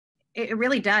it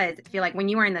really does feel like when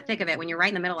you are in the thick of it, when you're right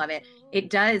in the middle of it, it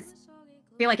does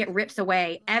feel like it rips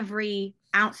away every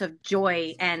ounce of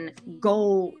joy and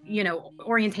goal,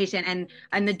 orientation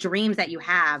and the dreams that you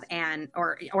have and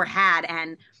or had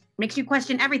and makes you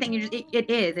question everything.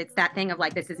 It's that thing of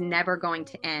like this is never going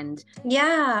to end.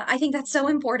 Yeah, I think that's so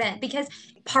important because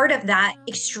part of that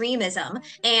extremism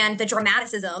and the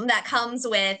dramaticism that comes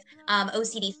with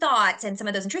OCD thoughts and some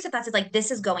of those intrusive thoughts is like,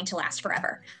 this is going to last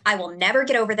forever. I will never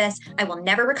get over this. I will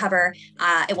never recover.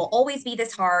 It will always be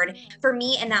this hard. For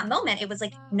me in that moment, it was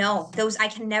like, no, I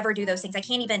can never do those things. I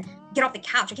can't even get off the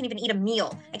couch. I can't even eat a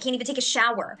meal. I can't even take a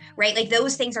shower, right? Like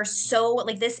those things are so,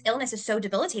 like this illness is so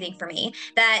debilitating for me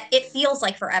that it feels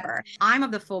like forever. I'm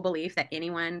of the full belief that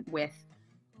anyone with,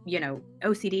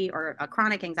 OCD or a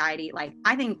chronic anxiety, like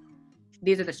I think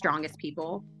these are the strongest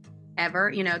people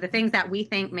ever. The things that we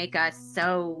think make us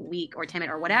so weak or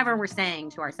timid or whatever we're saying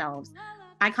to ourselves.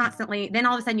 I constantly, then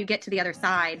all of a sudden you get to the other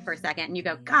side for a second and you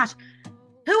go, gosh,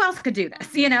 who else could do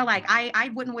this? Like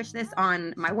I wouldn't wish this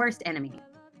on my worst enemy.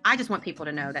 I just want people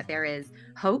to know that there is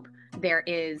hope. There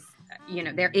is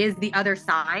the other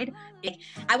side.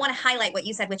 I want to highlight what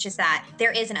you said, which is that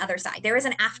there is an other side. There is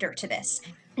an after to this.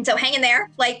 And so hang in there,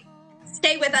 like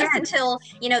stay with us Yes, until,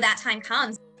 that time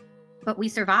comes. but we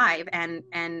survive and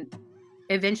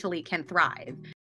eventually can thrive.